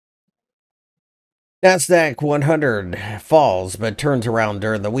NASDAQ 100 falls but turns around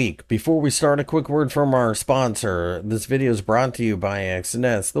during the week. Before we start, a quick word from our sponsor. This video is brought to you by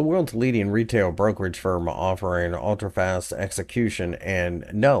FXEmpire, the world's leading retail brokerage firm offering ultra-fast execution and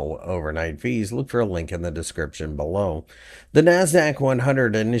no overnight fees. Look for a link in the description below. The NASDAQ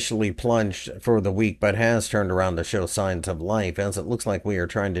 100 initially plunged for the week but has turned around to show signs of life, as it looks like we are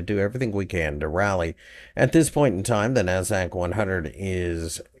trying to do everything we can to rally. At this point in time, the NASDAQ 100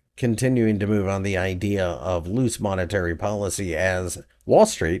 is continuing to move on the idea of loose monetary policy, as Wall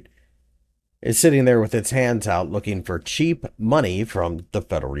Street is sitting there with its hands out looking for cheap money from the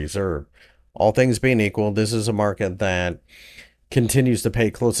Federal Reserve. All things being equal, this is a market that continues to pay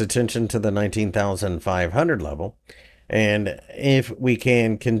close attention to the 19,500 level. And if we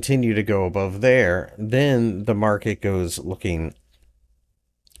can continue to go above there, then the market goes looking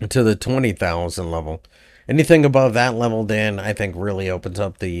to the 20,000 level. Anything above that level, then I think really opens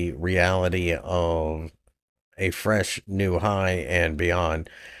up the reality of a fresh new high and beyond.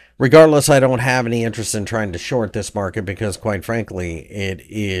 Regardless, I don't have any interest in trying to short this market because, quite frankly, it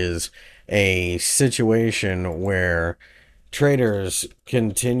is a situation where traders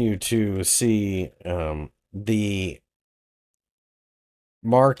continue to see the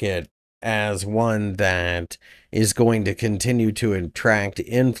market as one that is going to continue to attract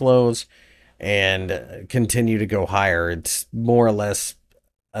inflows and continue to go higher. It's more or less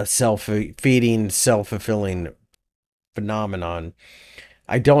a self-feeding, self-fulfilling phenomenon.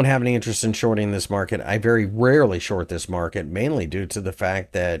 I don't have any interest in shorting this market. I very rarely short this market, mainly due to the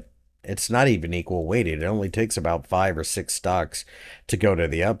fact that it's not even equal weighted. It only takes about 5 or 6 stocks to go to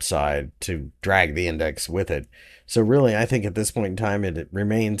the upside to drag the index with it. So really, I think at this point in time, it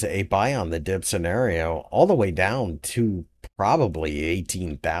remains a buy on the dip scenario all the way down to probably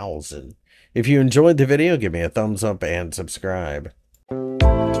 18,000. If you enjoyed the video, give me a thumbs up and subscribe.